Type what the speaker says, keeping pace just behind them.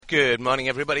Good morning,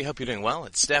 everybody. Hope you're doing well.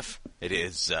 It's Steph. It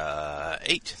is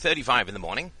 8:35 in the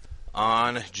morning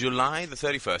on July the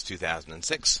 31st,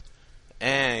 2006.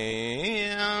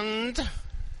 And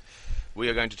we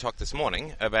are going to talk this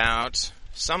morning about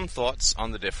some thoughts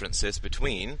on the differences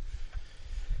between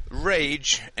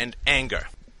rage and anger.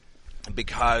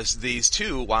 Because these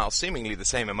two, while seemingly the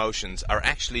same emotions, are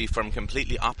actually from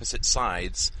completely opposite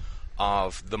sides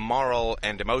of the moral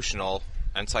and emotional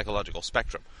and psychological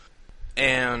spectrum.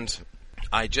 And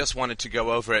I just wanted to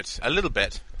go over it a little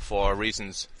bit for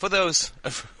reasons, for those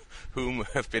of whom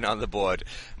have been on the board,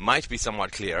 might be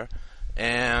somewhat clear.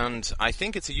 And I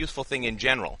think it's a useful thing in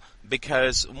general,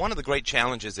 because one of the great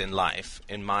challenges in life,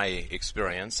 in my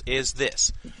experience, is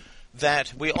this,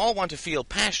 that we all want to feel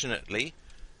passionately,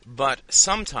 but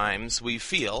sometimes we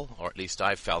feel, or at least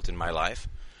I've felt in my life,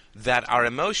 that our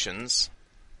emotions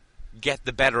get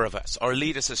the better of us, or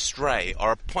lead us astray,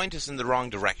 or point us in the wrong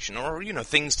direction, or,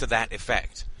 things to that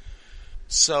effect.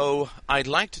 So I'd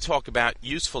like to talk about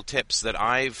useful tips that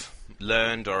I've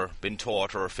learned or been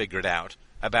taught or figured out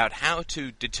about how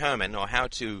to determine or how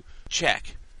to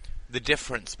check the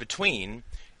difference between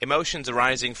emotions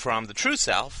arising from the true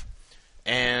self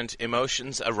and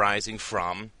emotions arising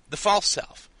from the false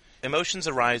self. Emotions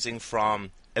arising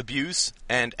from abuse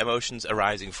and emotions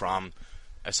arising from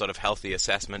a sort of healthy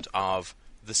assessment of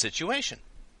the situation.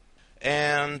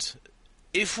 And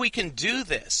if we can do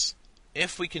this, the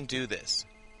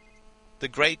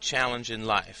great challenge in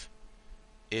life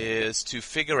is to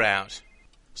figure out.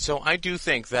 So I do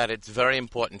think that it's very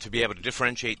important to be able to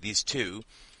differentiate these two,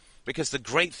 because the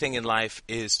great thing in life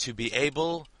is to be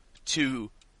able to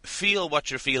feel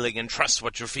what you're feeling and trust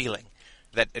what you're feeling.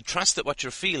 Trust that what you're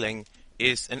feeling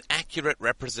is an accurate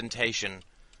representation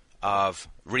of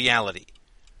reality.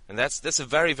 And that's a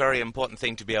very, very important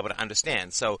thing to be able to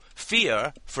understand. So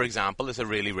fear, for example, is a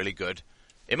really, really good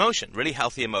emotion, really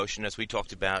healthy emotion, as we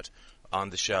talked about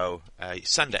on the show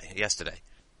yesterday.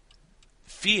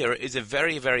 Fear is a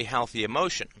very, very healthy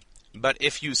emotion. But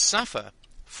if you suffer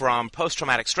from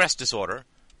post-traumatic stress disorder,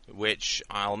 which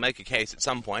I'll make a case at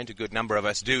some point, a good number of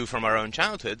us do from our own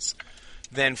childhoods,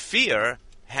 then fear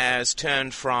has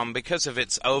turned from, because of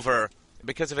its overuse,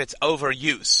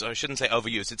 or I shouldn't say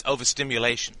overuse, it's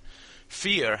overstimulation.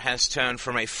 Fear has turned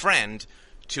from a friend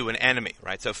to an enemy,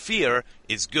 right? So fear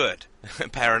is good.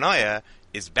 Paranoia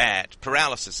is bad.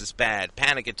 Paralysis is bad.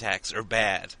 Panic attacks are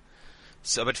bad.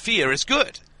 But fear is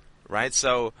good, right?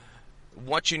 So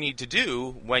what you need to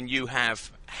do when you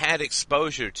have had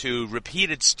exposure to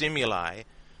repeated stimuli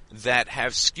that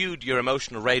have skewed your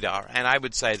emotional radar, and I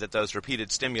would say that those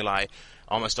repeated stimuli,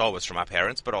 almost always from our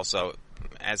parents, but also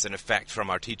as an effect from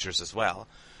our teachers as well,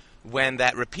 when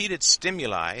that repeated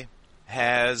stimuli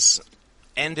has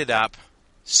ended up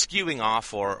skewing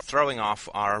off or throwing off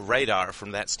our radar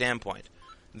from that standpoint,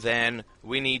 then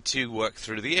we need to work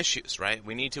through the issues, right?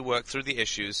 We need to work through the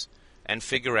issues and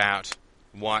figure out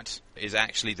what is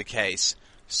actually the case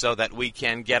so that we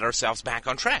can get ourselves back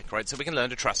on track, right? So we can learn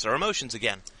to trust our emotions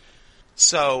again.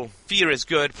 So fear is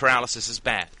good, paralysis is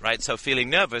bad, right? So feeling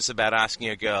nervous about asking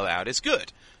a girl out is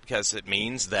good, because it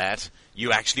means that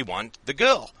you actually want the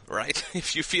girl, right?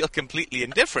 If you feel completely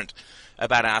indifferent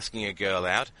about asking a girl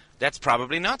out, that's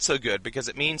probably not so good, because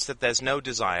it means that there's no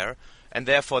desire, and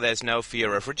therefore there's no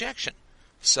fear of rejection.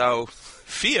 So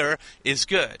fear is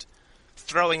good.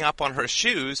 Throwing up on her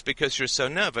shoes because you're so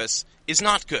nervous is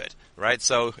not good, right?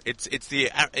 So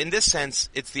in this sense,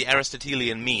 it's the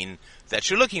Aristotelian mean that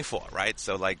you're looking for, right?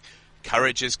 So like,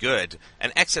 courage is good.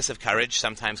 An excess of courage,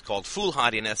 sometimes called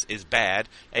foolhardiness, is bad.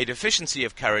 A deficiency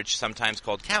of courage, sometimes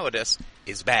called cowardice,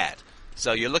 is bad.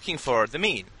 So you're looking for the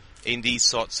mean in these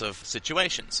sorts of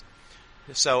situations.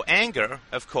 So anger,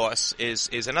 of course,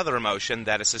 is another emotion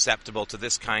that is susceptible to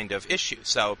this kind of issue.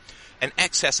 So an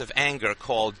excess of anger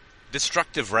called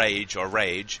destructive rage or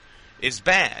rage is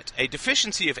bad. A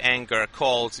deficiency of anger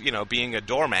called, being a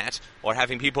doormat or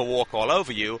having people walk all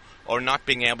over you or not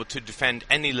being able to defend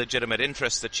any legitimate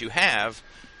interests that you have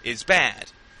is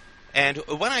bad. And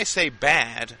when I say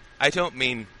bad, I don't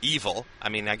mean evil. I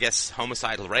mean, I guess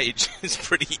homicidal rage is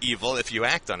pretty evil if you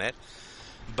act on it.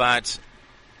 But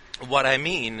what I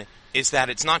mean is that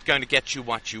it's not going to get you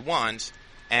what you want,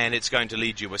 and it's going to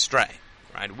lead you astray.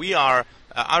 Right?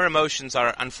 Our emotions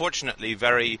are unfortunately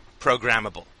very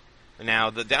programmable.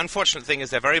 Now, the unfortunate thing is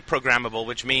they're very programmable,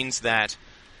 which means that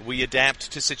we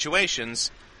adapt to situations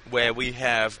where we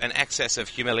have an excess of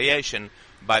humiliation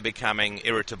by becoming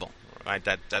irritable. Right?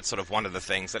 That's sort of one of the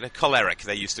things that choleric,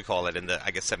 they used to call it in the,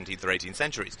 17th or 18th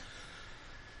centuries.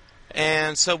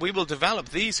 And so we will develop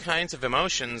these kinds of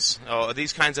emotions, or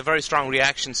these kinds of very strong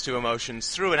reactions to emotions,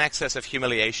 through an excess of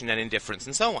humiliation and indifference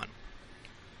and so on.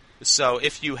 So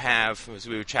if you have, as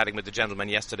we were chatting with the gentleman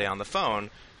yesterday on the phone,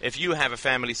 if you have a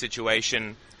family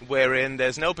situation wherein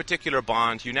there's no particular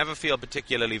bond, you never feel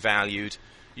particularly valued,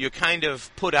 you're kind of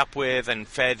put up with and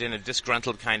fed in a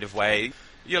disgruntled kind of way.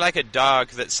 You're like a dog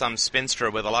that some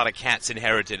spinster with a lot of cats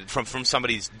inherited from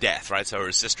somebody's death, right? So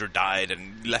her sister died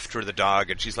and left her the dog,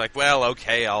 and she's like, well,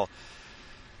 okay, I'll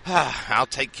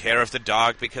take care of the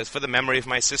dog because for the memory of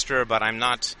my sister, but I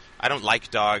don't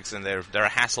like dogs, and they're a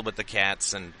hassle with the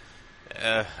cats, and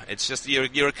it's just,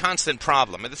 you're a constant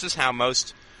problem. And this is how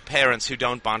most parents who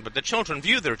don't bond with their children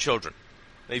view their children.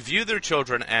 They view their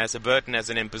children as a burden, as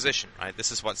an imposition, right?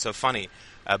 This is what's so funny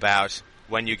about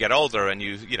when you get older and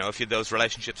if those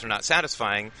relationships are not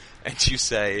satisfying and you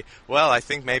say, well, I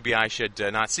think maybe I should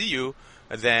not see you,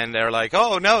 then they're like,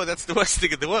 oh, no, that's the worst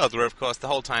thing in the world. Where, of course, the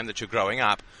whole time that you're growing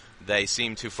up, they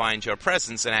seem to find your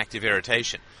presence an active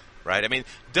irritation, right? I mean,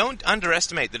 don't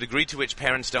underestimate the degree to which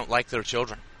parents don't like their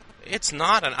children. It's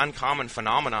not an uncommon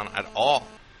phenomenon at all.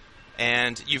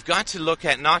 And you've got to look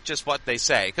at not just what they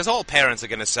say, because all parents are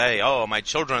going to say, oh, my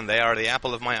children, they are the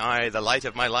apple of my eye, the light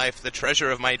of my life, the treasure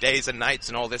of my days and nights,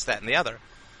 and all this, that, and the other.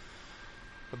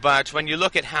 But when you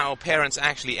look at how parents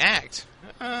actually act,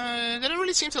 they don't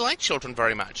really seem to like children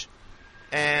very much.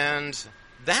 And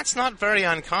that's not very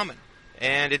uncommon.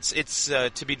 And it's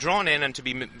to be drawn in and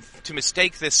to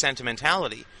mistake this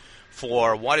sentimentality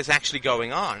for what is actually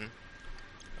going on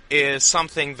is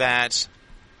something that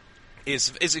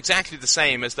is exactly the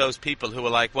same as those people who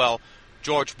are like, well,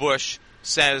 George Bush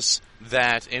says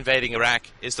that invading Iraq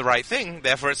is the right thing,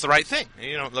 therefore it's the right thing. And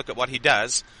you don't look at what he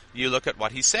does, you look at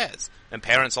what he says. And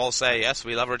parents all say, yes,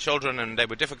 we love our children, and they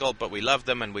were difficult, but we loved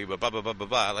them, and we were blah, blah, blah, blah,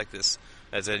 blah, like this.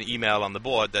 There's an email on the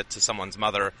board that someone's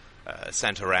mother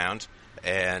sent around,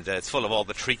 and it's full of all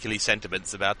the treacly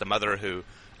sentiments about the mother who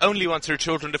only wants her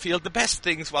children to feel the best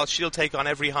things while she'll take on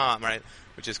every harm, right?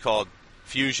 Which is called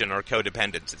fusion or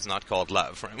codependence. It's not called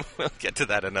love. Right? We'll get to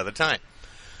that another time.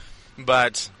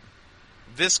 But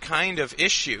this kind of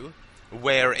issue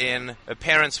wherein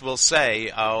parents will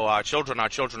say, oh, our children,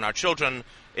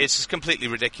 is completely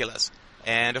ridiculous.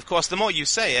 And, of course, the more you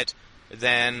say it,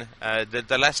 then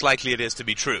the less likely it is to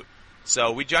be true.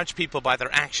 So we judge people by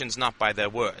their actions, not by their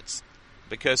words.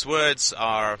 Because words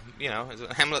are, as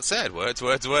Hamlet said, words.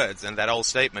 And that old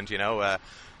statement,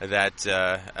 that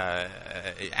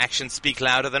actions speak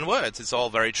louder than words. It's all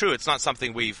very true. It's not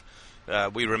something we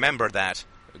remember that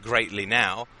greatly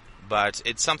now, but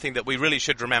it's something that we really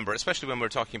should remember, especially when we're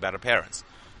talking about our parents.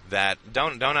 That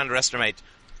don't underestimate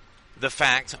the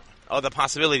fact or the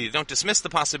possibility, don't dismiss the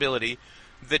possibility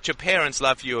that your parents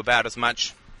love you about as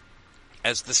much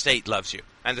as the state loves you.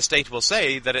 And the state will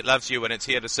say that it loves you and it's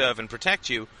here to serve and protect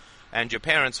you, and your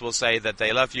parents will say that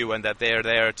they love you and that they're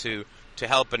there to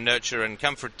help and nurture and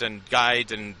comfort and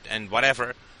guide and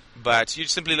whatever, but you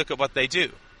simply look at what they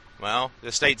do. Well,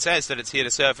 the state says that it's here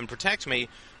to serve and protect me,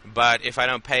 but if I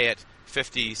don't pay it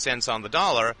 50 cents on the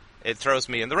dollar, it throws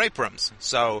me in the rape rooms.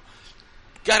 So,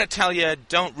 gotta tell you,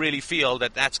 don't really feel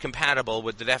that that's compatible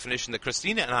with the definition that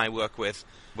Christina and I work with,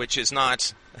 which is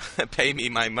not pay me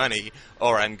my money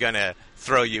or I'm gonna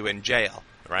throw you in jail,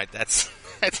 right? That's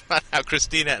not how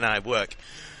Christina and I work.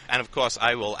 And, of course,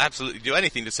 I will absolutely do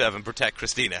anything to serve and protect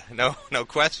Christina. No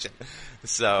question.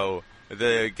 So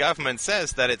the government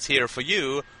says that it's here for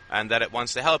you and that it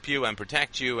wants to help you and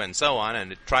protect you and so on,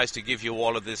 and it tries to give you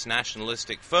all of this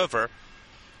nationalistic fervor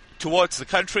towards the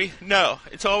country. No,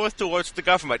 it's always towards the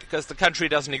government because the country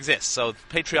doesn't exist. So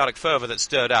patriotic fervor that's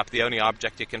stirred up, the only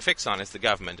object it can fix on is the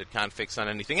government. It can't fix on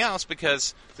anything else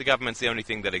because the government's the only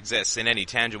thing that exists in any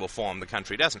tangible form. The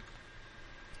country doesn't.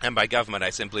 And by government,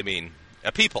 I simply mean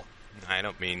a people. I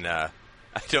don't mean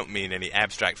any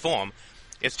abstract form.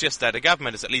 It's just that a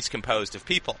government is at least composed of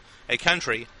people. A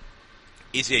country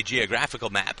is a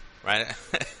geographical map, right?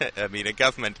 I mean, a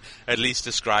government at least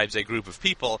describes a group of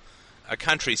people. A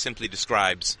country simply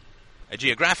describes a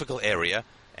geographical area.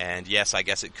 And yes, I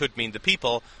guess it could mean the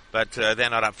people, but they're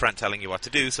not up front telling you what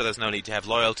to do, so there's no need to have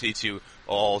loyalty to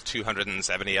all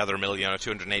 270 other million or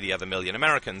 280 other million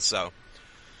Americans.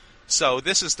 So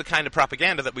this is the kind of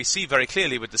propaganda that we see very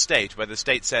clearly with the state, where the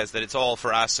state says that it's all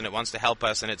for us and it wants to help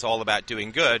us and it's all about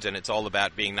doing good and it's all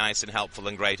about being nice and helpful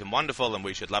and great and wonderful and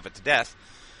we should love it to death.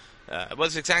 It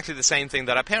was exactly the same thing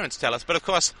that our parents tell us, but of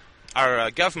course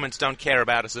our governments don't care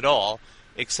about us at all,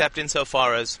 except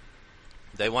insofar as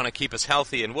they want to keep us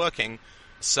healthy and working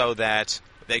so that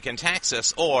they can tax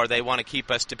us, or they want to keep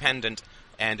us dependent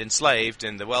and enslaved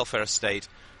in the welfare state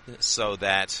so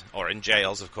that, or in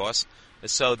jails of course,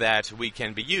 so that we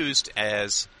can be used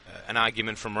as an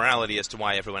argument for morality as to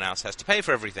why everyone else has to pay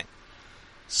for everything.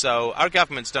 So our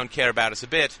governments don't care about us a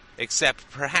bit, except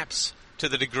perhaps to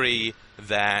the degree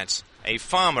that a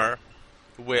farmer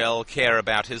will care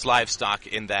about his livestock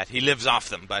in that he lives off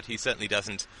them, but he certainly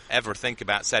doesn't ever think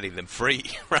about setting them free,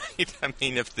 right? I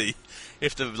mean, if the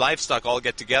livestock all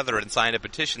get together and sign a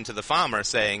petition to the farmer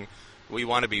saying, we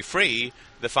want to be free,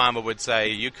 the farmer would say,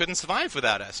 you couldn't survive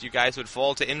without us. You guys would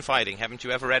fall to infighting. Haven't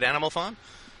you ever read Animal Farm?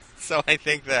 So I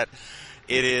think that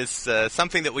it is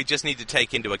something that we just need to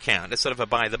take into account. It's sort of a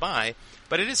by the by,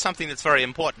 but it is something that's very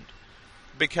important.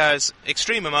 Because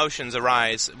extreme emotions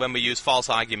arise when we use false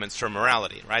arguments for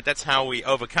morality, right? That's how we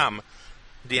overcome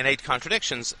the innate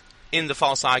contradictions in the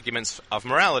false arguments of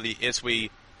morality, is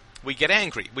we get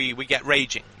angry, we get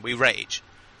raging, we rage,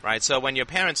 right? So when your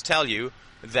parents tell you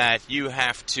that you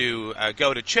have to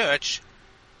go to church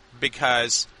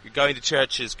because going to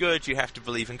church is good, you have to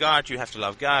believe in God, you have to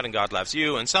love God, and God loves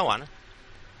you, and so on,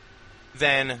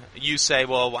 then you say,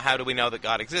 well, how do we know that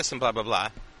God exists, and blah, blah, blah.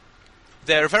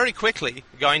 They're very quickly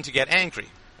going to get angry.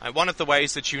 One of the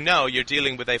ways that you know you're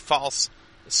dealing with a false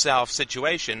self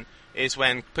situation is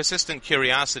when persistent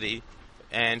curiosity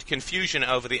and confusion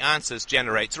over the answers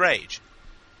generates rage.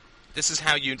 This is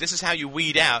how you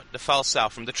weed out the false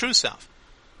self from the true self.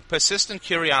 Persistent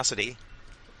curiosity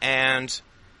and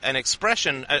an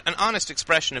honest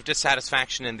expression of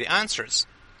dissatisfaction in the answers,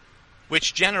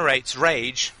 which generates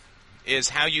rage, is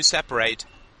how you separate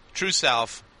true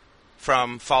self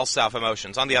from false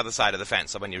self-emotions on the other side of the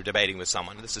fence. So when you're debating with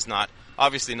someone, this is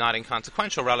obviously not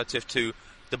inconsequential relative to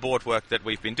the board work that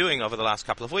we've been doing over the last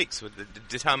couple of weeks with the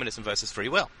determinism versus free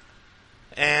will.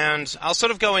 And I'll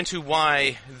sort of go into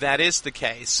why that is the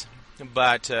case,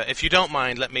 but if you don't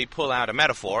mind, let me pull out a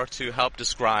metaphor to help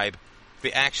describe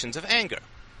the actions of anger.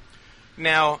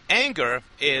 Now, anger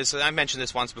is, I mentioned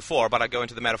this once before, but I'll go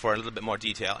into the metaphor in a little bit more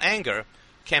detail. Anger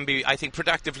can be, I think,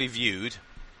 productively viewed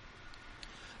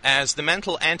as the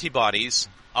mental antibodies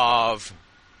of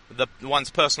one's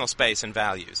personal space and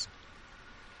values.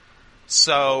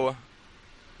 So,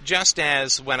 just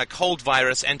as when a cold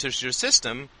virus enters your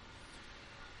system,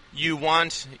 you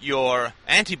want your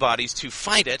antibodies to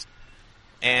fight it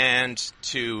and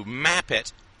to map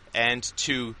it and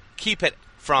to keep it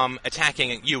from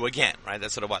attacking you again, right?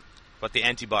 That's sort of what the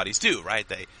antibodies do, right?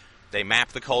 They map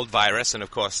the cold virus, and of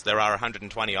course there are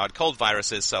 120-odd cold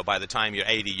viruses, so by the time you're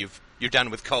 80, you're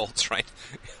done with colds, right?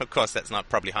 Of course, that's not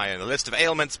probably high on the list of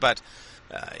ailments, but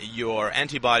your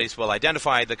antibodies will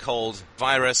identify the cold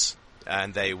virus,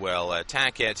 and they will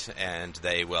attack it, and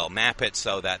they will map it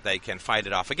so that they can fight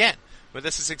it off again. But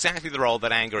this is exactly the role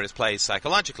that anger plays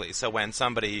psychologically. So when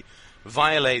somebody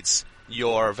violates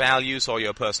your values or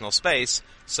your personal space,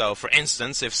 so for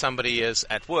instance, if somebody is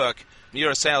at work,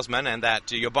 you're a salesman, and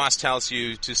that your boss tells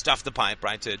you to stuff the pipe,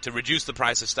 right, to reduce the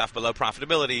price of stuff below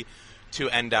profitability, to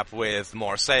end up with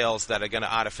more sales that are going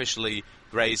to artificially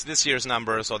raise this year's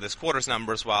numbers or this quarter's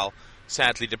numbers while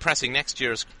sadly depressing next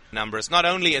year's numbers. Not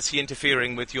only is he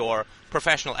interfering with your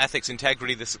professional ethics,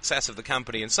 integrity, the success of the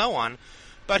company, and so on,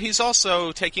 but he's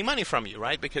also taking money from you,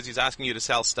 right? Because he's asking you to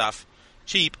sell stuff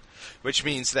cheap, which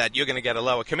means that you're going to get a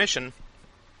lower commission,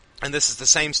 and this is the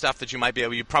same stuff that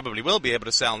you probably will be able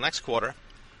to sell next quarter,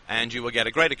 and you will get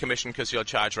a greater commission because you'll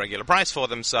charge regular price for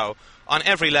them. So on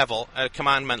every level, a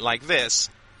commandment like this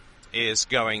is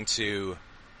going to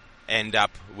end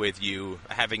up with you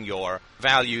having your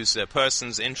values,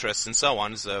 persons, interests, and so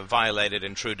on violated,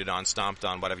 intruded on, stomped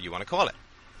on, whatever you want to call it.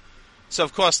 So,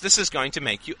 of course, this is going to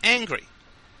make you angry.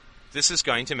 This is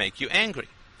going to make you angry.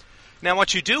 Now,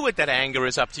 what you do with that anger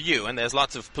is up to you, and there's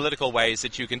lots of political ways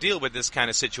that you can deal with this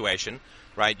kind of situation,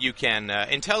 right? You can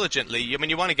intelligently, you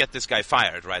want to get this guy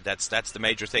fired, right? That's the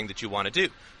major thing that you want to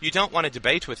do. You don't want to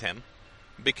debate with him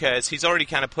because he's already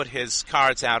kind of put his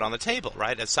cards out on the table,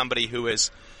 right, as somebody who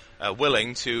is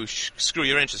willing to screw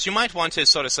your interests. You might want to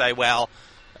sort of say, well,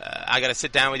 I got to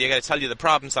sit down with you, I got to tell you the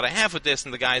problems that I have with this,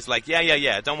 and the guy's like,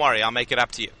 yeah, don't worry, I'll make it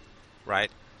up to you,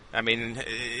 right? I mean,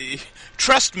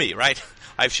 trust me, right?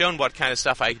 I've shown what kind of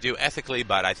stuff I do ethically,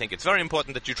 but I think it's very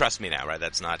important that you trust me now, right?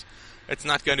 It's not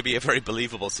going to be a very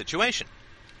believable situation.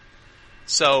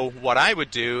 So what I would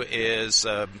do is,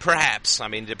 perhaps,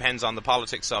 it depends on the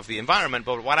politics of the environment,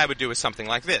 but what I would do is something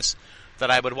like this,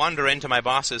 that I would wander into my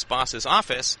boss's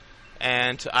office,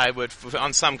 and I would,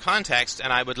 on some context,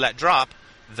 and I would let drop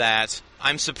that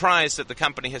I'm surprised that the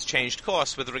company has changed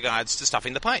course with regards to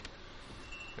stuffing the pipe,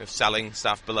 selling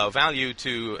stuff below value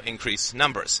to increase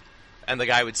numbers. And the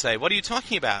guy would say, what are you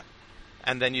talking about?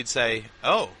 And then you'd say,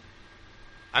 oh,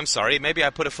 I'm sorry, maybe I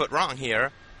put a foot wrong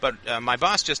here, but my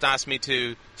boss just asked me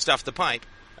to stuff the pipe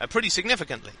pretty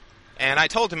significantly. And I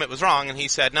told him it was wrong, and he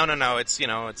said, no, it's,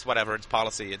 it's whatever, it's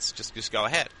policy, it's just go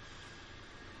ahead.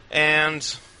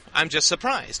 And I'm just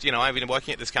surprised. I've been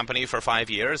working at this company for 5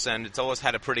 years, and it's always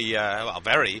had a pretty,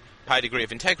 very high degree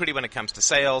of integrity when it comes to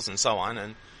sales and so on,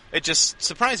 and it's just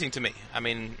surprising to me. I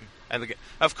mean,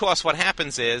 of course, what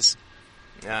happens is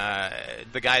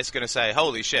the guy's going to say,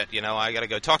 holy shit, I got to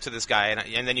go talk to this guy,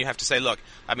 and then you have to say, look,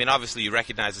 I mean, obviously you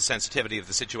recognize the sensitivity of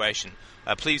the situation.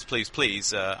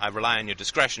 Please, I rely on your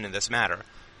discretion in this matter,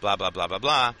 blah, blah, blah, blah,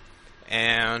 blah.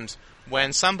 And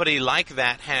when somebody like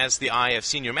that has the eye of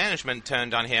senior management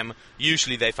turned on him,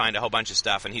 usually they find a whole bunch of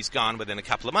stuff, and he's gone within a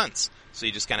couple of months. So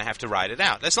you just kind of have to ride it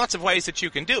out. There's lots of ways that you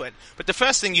can do it, but the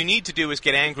first thing you need to do is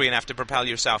get angry enough to propel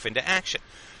yourself into action.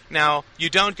 Now, you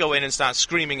don't go in and start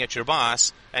screaming at your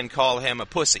boss and call him a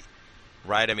pussy,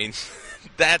 right? I mean,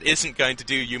 that isn't going to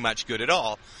do you much good at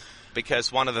all,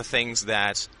 because one of the things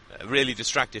that really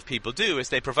destructive people do is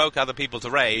they provoke other people to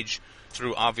rage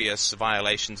through obvious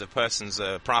violations of persons'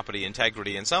 property,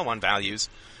 integrity, and so on, values.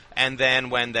 And then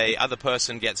when the other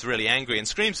person gets really angry and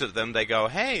screams at them, they go,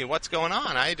 hey, what's going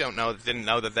on? I didn't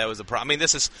know that there was a problem. I mean,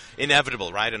 this is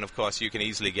inevitable, right? And, of course, you can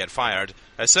easily get fired.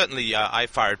 Certainly, I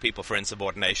fired people for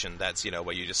insubordination. That's,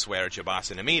 where you just swear at your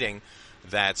boss in a meeting.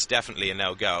 That's definitely a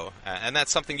no-go. And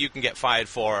that's something you can get fired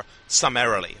for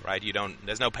summarily, right?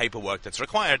 There's no paperwork that's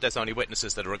required. There's only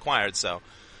witnesses that are required, So,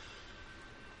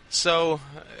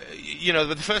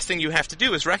 the first thing you have to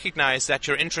do is recognize that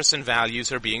your interests and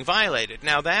values are being violated.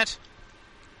 Now, that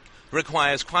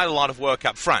requires quite a lot of work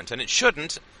up front, and it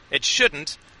shouldn't,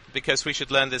 because we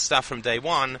should learn this stuff from day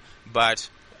one, but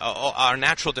our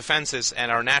natural defenses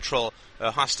and our natural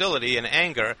hostility and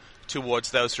anger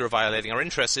towards those who are violating our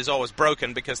interests is always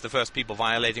broken, because the first people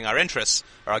violating our interests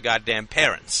are our goddamn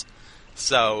parents.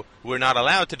 So we're not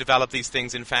allowed to develop these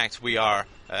things. In fact, we are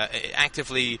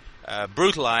actively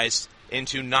brutalized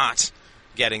into not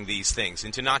getting these things,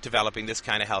 into not developing this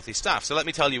kind of healthy stuff. So let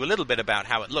me tell you a little bit about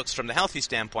how it looks from the healthy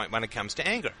standpoint when it comes to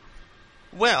anger.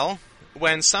 Well,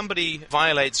 when somebody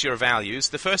violates your values,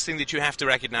 the first thing that you have to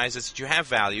recognize is that you have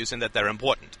values and that they're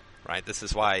important, right? This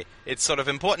is why it's sort of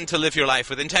important to live your life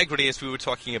with integrity, as we were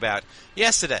talking about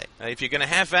yesterday. If you're going to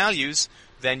have values,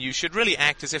 then you should really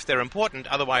act as if they're important.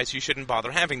 Otherwise, you shouldn't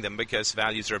bother having them, because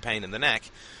values are a pain in the neck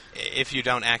if you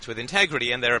don't act with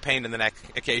integrity, and they're a pain in the neck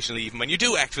occasionally even when you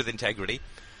do act with integrity.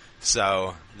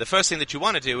 So the first thing that you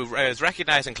want to do is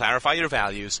recognize and clarify your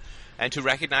values, and to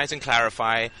recognize and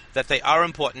clarify that they are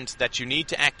important, that you need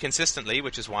to act consistently,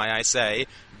 which is why I say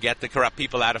get the corrupt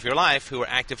people out of your life who are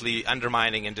actively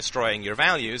undermining and destroying your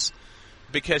values,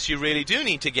 because you really do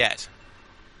need to get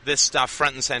this stuff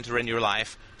front and center in your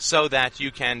life so that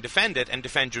you can defend it and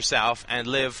defend yourself and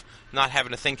live not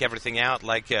having to think everything out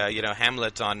like,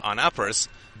 Hamlet on uppers,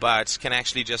 but can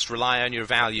actually just rely on your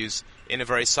values in a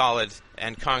very solid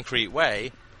and concrete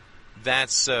way.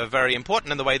 That's very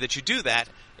important, and the way that you do that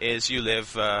is you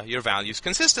live your values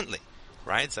consistently,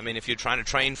 right? So, I mean, if you're trying to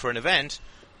train for an event,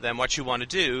 then what you want to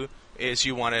do is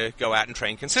you want to go out and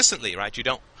train consistently, right? You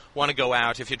don't want to go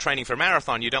out, if you're training for a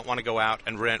marathon, you don't want to go out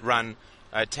and run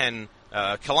 10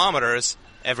 kilometers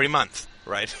every month,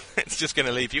 right? It's just going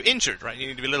to leave you injured, right? You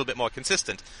need to be a little bit more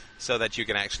consistent so that you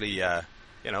can actually,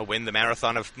 win the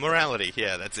marathon of morality.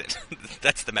 Yeah, that's it.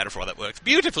 That's the metaphor that works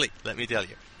beautifully, let me tell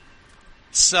you.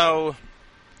 So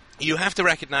you have to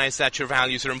recognize that your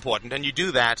values are important, and you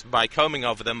do that by combing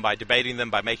over them, by debating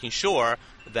them, by making sure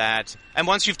that, and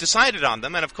once you've decided on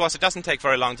them, and of course it doesn't take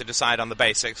very long to decide on the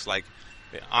basics, like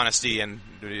honesty and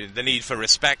the need for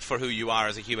respect for who you are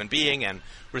as a human being, and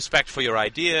respect for your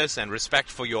ideas, and respect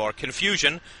for your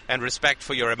confusion, and respect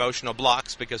for your emotional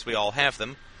blocks, because we all have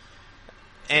them.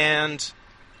 And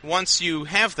once you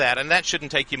have that, and that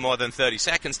shouldn't take you more than 30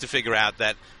 seconds to figure out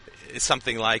that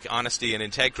something like honesty and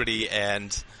integrity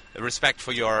and respect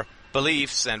for your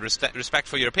beliefs and respect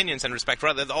for your opinions and respect for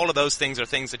others, all of those things are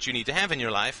things that you need to have in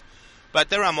your life. But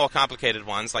there are more complicated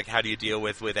ones, like how do you deal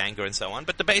with anger and so on.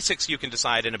 But the basics you can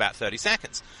decide in about 30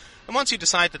 seconds. And once you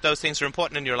decide that those things are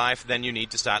important in your life, then you need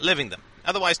to start living them.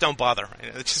 Otherwise, don't bother.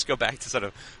 Just go back to sort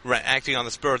of acting on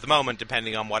the spur of the moment,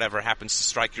 depending on whatever happens to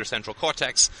strike your central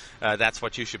cortex. That's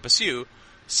what you should pursue.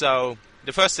 So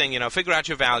the first thing, figure out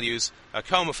your values,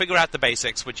 figure out the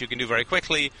basics, which you can do very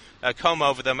quickly, comb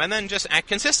over them, and then just act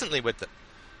consistently with them.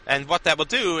 And what that will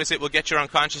do is it will get your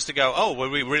unconscious to go, oh, well,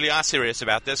 we really are serious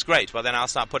about this. Great. Well, then I'll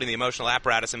start putting the emotional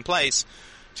apparatus in place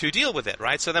to deal with it,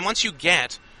 right? So then once you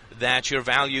get that your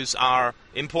values are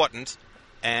important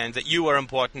and that you are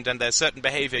important and there's certain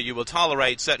behavior you will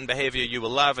tolerate, certain behavior you will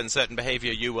love, and certain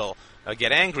behavior you will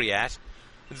get angry at,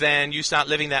 then you start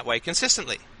living that way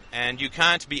consistently. And you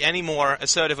can't be any more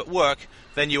assertive at work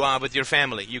than you are with your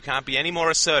family. You can't be any more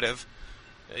assertive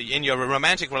in your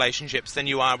romantic relationships than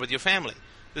you are with your family.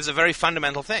 This is a very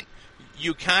fundamental thing.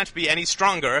 You can't be any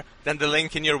stronger than the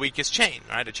link in your weakest chain,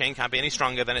 right? A chain can't be any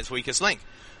stronger than its weakest link.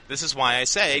 This is why I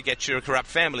say get your corrupt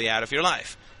family out of your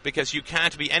life, because you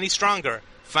can't be any stronger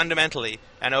fundamentally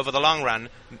and over the long run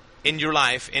in your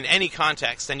life in any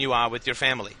context than you are with your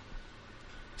family.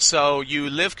 So you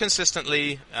live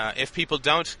consistently if people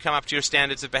don't come up to your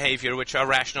standards of behavior, which are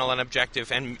rational and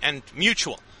objective and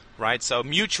mutual, right? So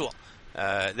mutual.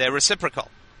 They're reciprocal.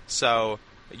 So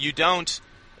you don't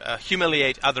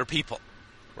humiliate other people,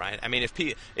 right? I mean,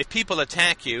 if people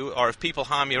attack you or if people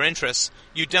harm your interests,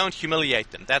 you don't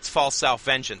humiliate them. That's false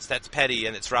self-vengeance. That's petty,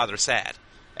 and it's rather sad.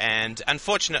 And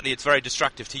unfortunately, it's very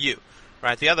destructive to you,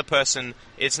 right? The other person,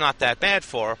 it's not that bad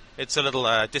for. It's a little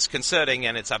disconcerting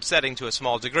and it's upsetting to a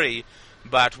small degree,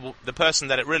 but the person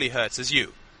that it really hurts is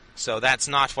you. So that's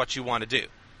not what you want to do,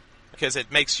 because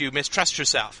it makes you mistrust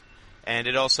yourself. And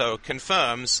it also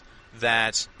confirms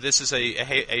that this is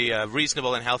a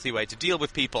reasonable and healthy way to deal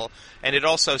with people, and it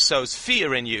also sows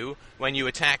fear in you when you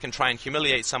attack and try and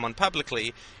humiliate someone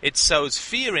publicly. It sows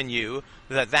fear in you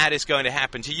that is going to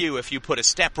happen to you if you put a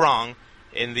step wrong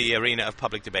in the arena of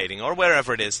public debating or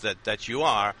wherever it is that you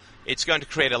are. It's going to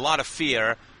create a lot of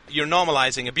fear. You're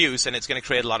normalizing abuse, and it's going to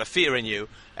create a lot of fear in you,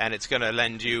 and it's going to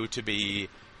lend you to be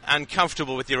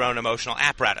uncomfortable with your own emotional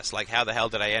apparatus, like how the hell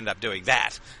did I end up doing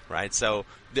that, right? So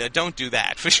don't do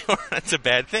that, for sure. That's a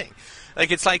bad thing. Like,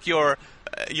 it's like your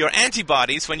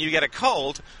antibodies, when you get a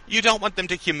cold, you don't want them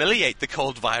to humiliate the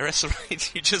cold virus,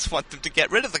 right? You just want them to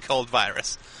get rid of the cold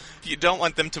virus. You don't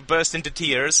want them to burst into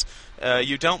tears.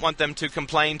 You don't want them to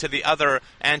complain to the other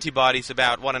antibodies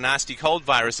about what a nasty cold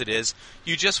virus it is.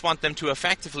 You just want them to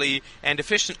effectively and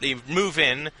efficiently move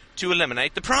in to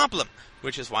eliminate the problem,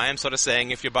 which is why I'm sort of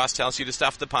saying if your boss tells you to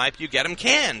stuff the pipe, you get them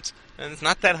canned. And it's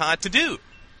not that hard to do.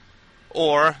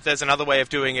 Or there's another way of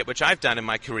doing it, which I've done in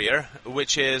my career,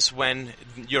 which is when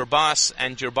your boss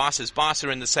and your boss's boss are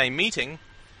in the same meeting,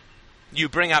 you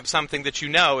bring up something that you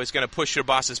know is going to push your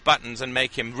boss's buttons and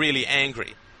make him really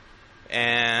angry.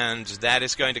 And that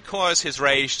is going to cause his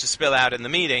rage to spill out in the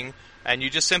meeting, and you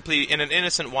just simply, in an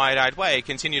innocent, wide-eyed way,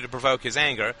 continue to provoke his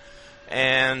anger,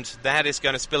 and that is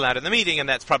going to spill out in the meeting, and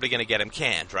that's probably going to get him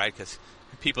canned, right? Because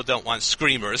people don't want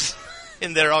screamers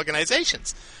in their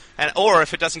organizations. Or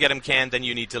if it doesn't get him canned, then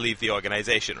you need to leave the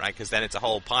organization, right? Because then it's a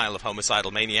whole pile of homicidal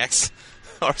maniacs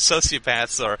or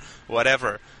sociopaths or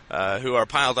whatever who are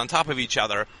piled on top of each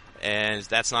other, and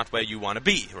that's not where you want to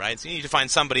be, right? So you need to find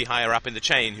somebody higher up in the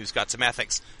chain who's got some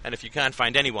ethics, and if you can't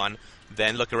find anyone,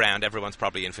 then look around. Everyone's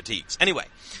probably in fatigues. Anyway,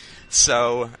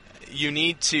 so you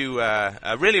need to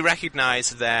really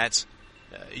recognize that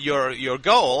your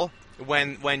goal,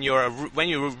 when you're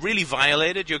really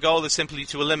violated, your goal is simply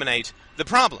to eliminate the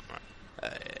problem.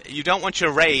 You don't want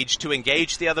your rage to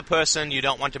engage the other person. You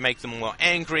don't want to make them more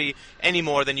angry any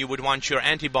more than you would want your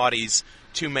antibodies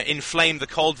to inflame the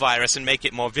cold virus and make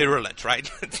it more virulent, right?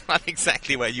 It's not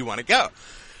exactly where you want to go.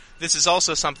 This is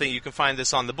also something, you can find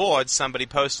this on the board. Somebody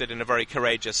posted in a very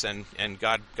courageous and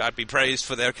God be praised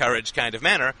for their courage kind of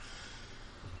manner.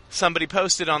 Somebody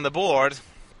posted on the board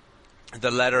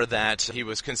the letter that he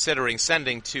was considering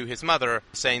sending to his mother,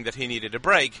 saying that he needed a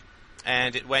break.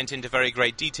 And it went into very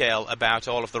great detail about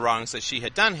all of the wrongs that she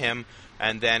had done him,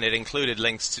 and then it included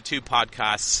links to 2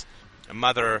 podcasts,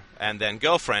 Mother and then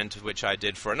Girlfriend, which I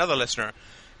did for another listener,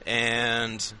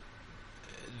 and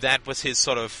that was his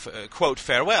sort of, quote,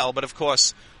 farewell, but of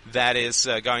course that is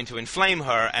going to inflame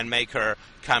her and make her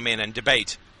come in and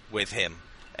debate with him,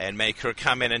 and make her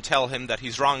come in and tell him that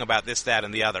he's wrong about this, that,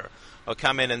 and the other, or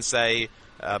come in and say,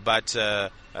 but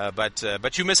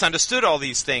you misunderstood all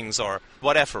these things, or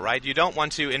whatever, right? You don't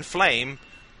want to inflame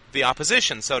the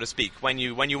opposition, so to speak, when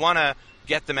you want to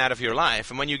get them out of your life.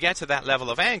 And when you get to that level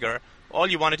of anger, all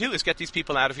you want to do is get these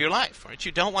people out of your life, right?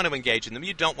 You don't want to engage in them.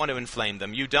 You don't want to inflame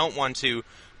them. You don't want to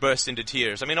burst into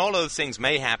tears. I mean, all of those things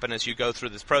may happen as you go through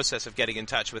this process of getting in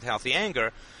touch with healthy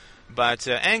anger, but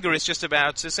anger is just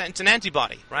about, it's an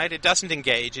antibody, right? It doesn't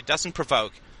engage. It doesn't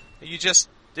provoke.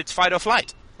 It's fight or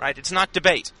flight, right? It's not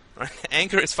debate. Right?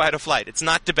 Anger is fight or flight. It's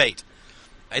not debate.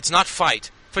 It's not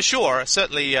fight. For sure,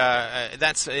 certainly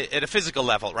that's at a physical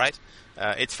level, right?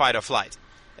 It's fight or flight.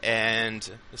 And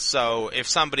so if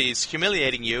somebody's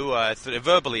humiliating you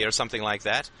verbally or something like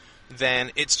that,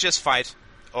 then it's just fight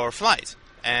or flight.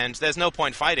 And there's no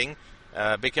point fighting.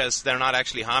 because they're not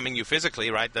actually harming you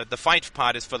physically, right? The fight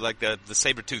part is for like the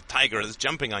saber-toothed tiger that's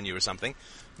jumping on you or something.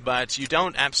 But you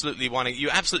absolutely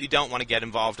don't want to get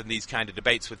involved in these kind of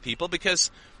debates with people,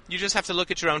 because you just have to look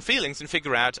at your own feelings and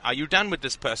figure out, are you done with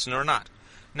this person or not?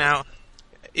 Now,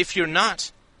 if you're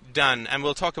not done, and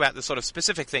we'll talk about the sort of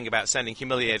specific thing about sending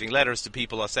humiliating letters to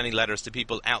people, or sending letters to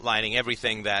people outlining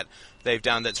everything that they've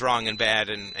done that's wrong and bad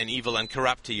and evil and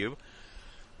corrupt to you.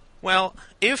 Well,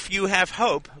 if you have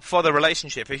hope for the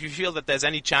relationship, if you feel that there's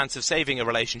any chance of saving a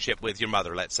relationship with your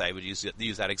mother, let's say, we'll use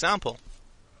that example,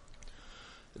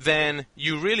 then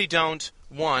you really don't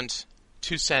want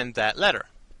to send that letter,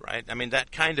 right? I mean,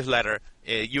 that kind of letter,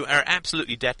 you are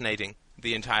absolutely detonating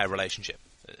the entire relationship.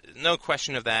 No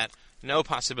question of that. No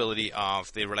possibility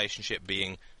of the relationship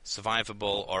being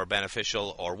survivable or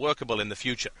beneficial or workable in the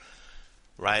future,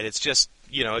 right? It's just,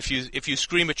 if you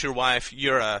scream at your wife,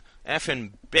 you're a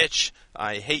effing bitch,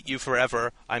 I hate you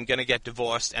forever, I'm going to get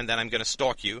divorced, and then I'm going to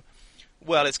stalk you.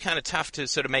 Well, it's kind of tough to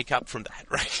sort of make up from that,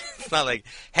 right? It's not like,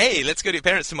 hey, let's go to your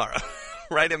parents tomorrow,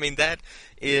 right? I mean, that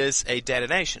is a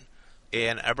detonation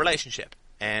in a relationship.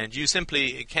 And you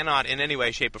simply cannot in any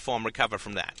way, shape, or form recover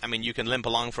from that. I mean, you can limp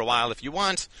along for a while if you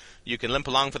want. You can limp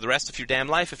along for the rest of your damn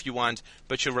life if you want.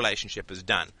 But your relationship is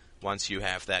done once you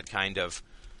have that kind of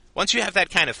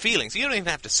feeling. So you don't even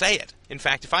have to say it. In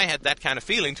fact, if I had that kind of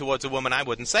feeling towards a woman, I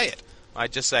wouldn't say it.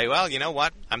 I'd just say, well, you know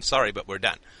what? I'm sorry, but we're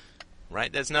done.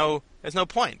 Right? There's no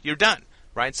point. You're done.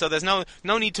 Right? So there's no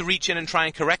need to reach in and try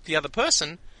and correct the other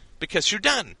person, because you're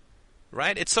done.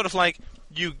 Right? It's sort of like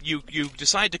you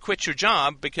decide to quit your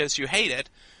job because you hate it,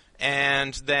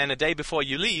 and then a day before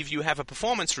you leave, you have a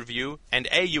performance review, and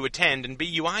A, you attend, and B,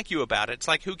 you argue about it. It's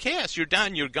like, who cares? You're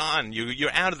done. You're gone.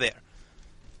 You're out of there.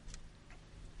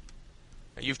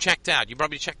 You've checked out. You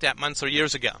probably checked out months or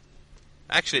years ago.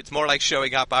 Actually, it's more like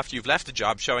showing up after you've left a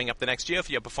job, showing up the next year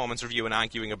for your performance review and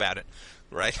arguing about it.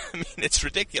 Right? I mean, it's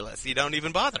ridiculous. You don't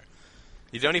even bother.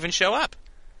 You don't even show up.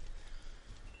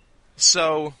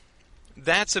 So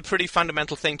that's a pretty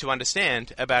fundamental thing to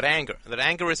understand about anger. That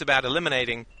anger is about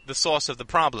eliminating the source of the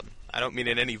problem. I don't mean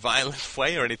in any violent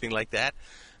way or anything like that.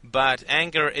 But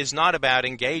anger is not about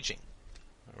engaging.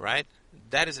 Right?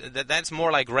 That's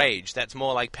more like rage. That's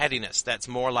more like pettiness. That's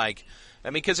more like... I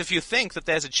mean, because if you think that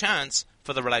there's a chance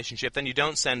for the relationship, then you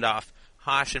don't send off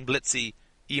harsh and blitzy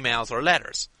emails or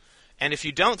letters. And if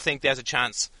you don't think there's a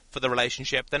chance for the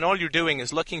relationship, then all you're doing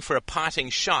is looking for a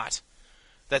parting shot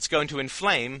that's going to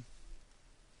inflame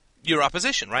your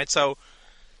opposition, right? So,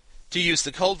 to use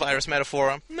the cold virus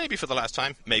metaphor, maybe for the last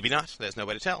time, maybe not, there's no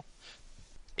way to tell.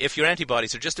 If your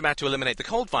antibodies are just about to eliminate the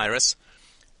cold virus,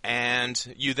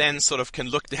 and you then sort of can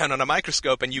look down on a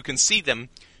microscope and you can see them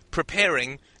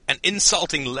preparing an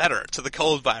insulting letter to the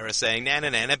cold virus saying, na na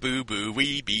na na boo boo,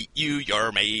 we beat you,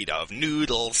 you're made of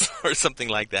noodles, or something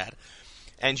like that.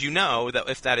 And you know that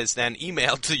if that is then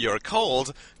emailed to your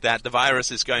cold, that the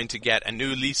virus is going to get a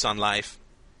new lease on life,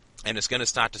 and it's going to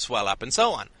start to swell up and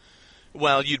so on.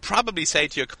 Well, you'd probably say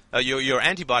to your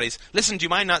antibodies, listen, do you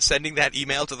mind not sending that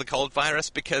email to the cold virus?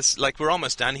 Because, we're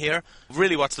almost done here.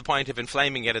 Really, what's the point of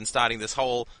inflaming it and starting this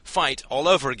whole fight all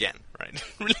over again, right? It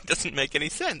really doesn't make any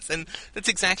sense. And that's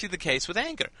exactly the case with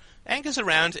anger. Anger's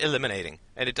around eliminating.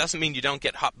 And it doesn't mean you don't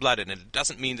get hot-blooded. And it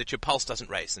doesn't mean that your pulse doesn't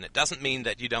race. And it doesn't mean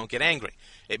that you don't get angry.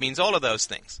 It means all of those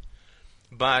things.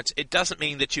 But it doesn't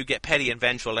mean that you get petty and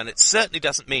vengeful. And it certainly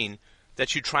doesn't mean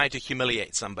that you try to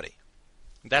humiliate somebody.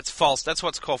 That's false. That's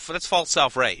false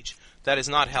self-rage. That is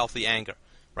not healthy anger,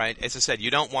 right? As I said, you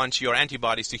don't want your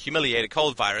antibodies to humiliate a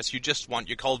cold virus. You just want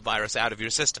your cold virus out of your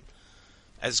system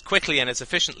as quickly and as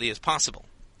efficiently as possible.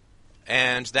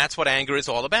 And that's what anger is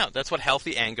all about. That's what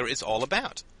healthy anger is all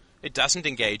about. It doesn't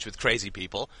engage with crazy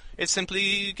people. It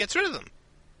simply gets rid of them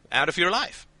out of your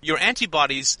life. Your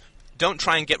antibodies don't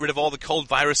try and get rid of all the cold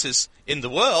viruses in the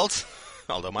world,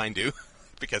 although mine do,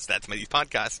 because that's these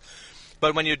podcasts.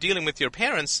 But when you're dealing with your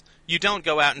parents, you don't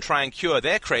go out and try and cure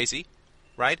their crazy,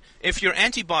 right? If your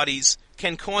antibodies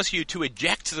can cause you to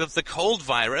eject the cold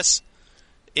virus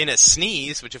in a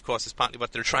sneeze, which of course is partly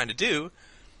what they're trying to do,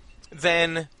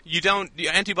 then you don't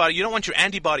want your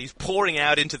antibodies pouring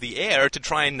out into the air to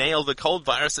try and nail the cold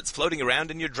virus that's floating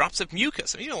around in your drops of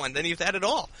mucus. I mean, you don't want any of that at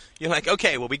all. You're like,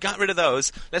 okay, well, we got rid of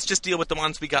those. Let's just deal with the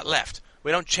ones we got left.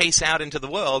 We don't chase out into the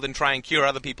world and try and cure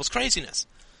other people's craziness.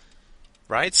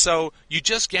 Right? So you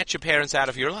just get your parents out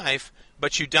of your life,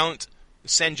 but you don't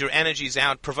send your energies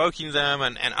out provoking them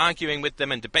and arguing with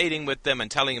them and debating with them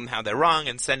and telling them how they're wrong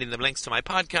and sending them links to my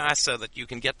podcast so that you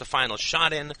can get the final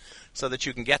shot in, so that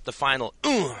you can get the final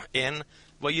in.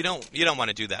 Well, you don't want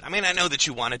to do that. I mean, I know that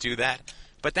you want to do that.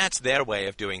 But that's their way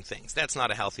of doing things. That's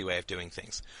not a healthy way of doing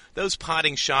things. Those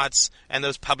parting shots and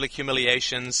those public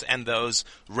humiliations and those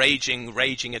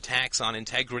raging attacks on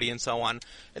integrity and so on,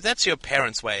 that's your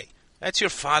parents' way. That's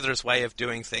your father's way of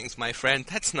doing things, my friend.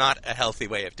 That's not a healthy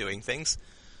way of doing things.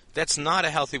 That's not a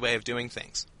healthy way of doing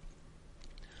things.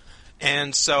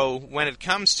 And so when it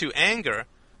comes to anger,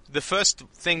 the first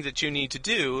thing that you need to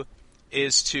do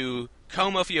is to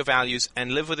comb over your values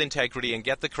and live with integrity and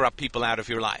get the corrupt people out of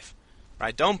your life.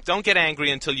 Right? Don't get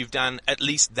angry until you've done at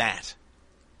least that.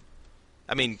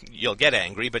 I mean, you'll get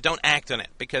angry, but don't act on it,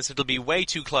 because it'll be way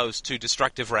too close to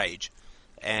destructive rage.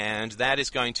 And that is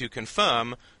going to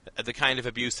confirm the kind of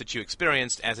abuse that you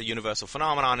experienced as a universal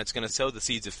phenomenon. It's going to sow the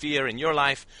seeds of fear in your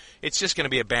life. It's just going to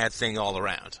be a bad thing all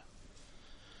around.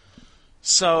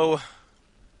 So,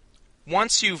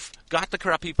 once you've got the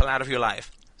corrupt people out of your life,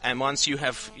 and once you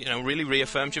have, really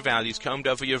reaffirmed your values, combed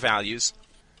over your values,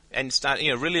 and start,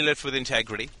 really lived with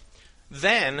integrity,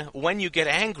 then when you get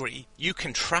angry, you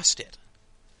can trust it.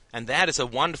 And that is a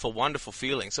wonderful, wonderful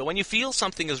feeling. So when you feel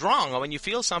something is wrong, or when you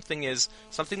feel something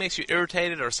makes you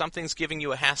irritated, or something's giving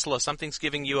you a hassle, or something's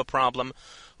giving you a problem,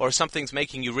 or something's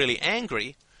making you really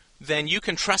angry, then you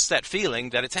can trust that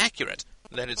feeling that it's accurate,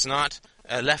 that it's not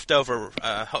leftover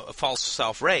false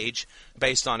self-rage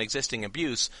based on existing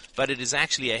abuse, but it is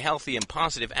actually a healthy and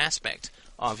positive aspect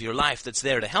of your life that's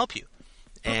there to help you.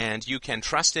 And you can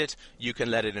trust it, you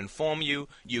can let it inform you,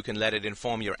 you can let it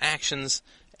inform your actions,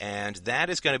 and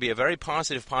that is going to be a very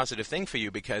positive thing for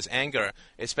you, because anger,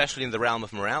 especially in the realm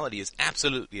of morality, is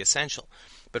absolutely essential.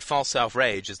 But false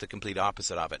self-rage is the complete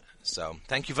opposite of it. So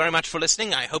thank you very much for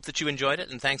listening. I hope that you enjoyed it,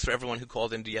 and thanks for everyone who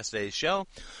called into yesterday's show.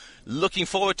 Looking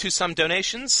forward to some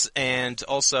donations and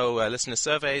also listener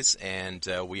surveys, and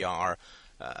we are...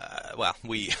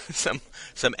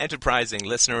 some enterprising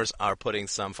listeners are putting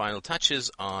some final touches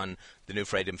on the new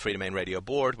Freedom Main Radio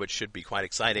board, which should be quite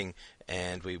exciting,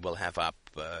 and we will have up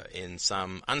in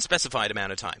some unspecified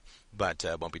amount of time, but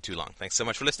won't be too long. Thanks so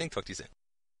much for listening. Talk to you soon.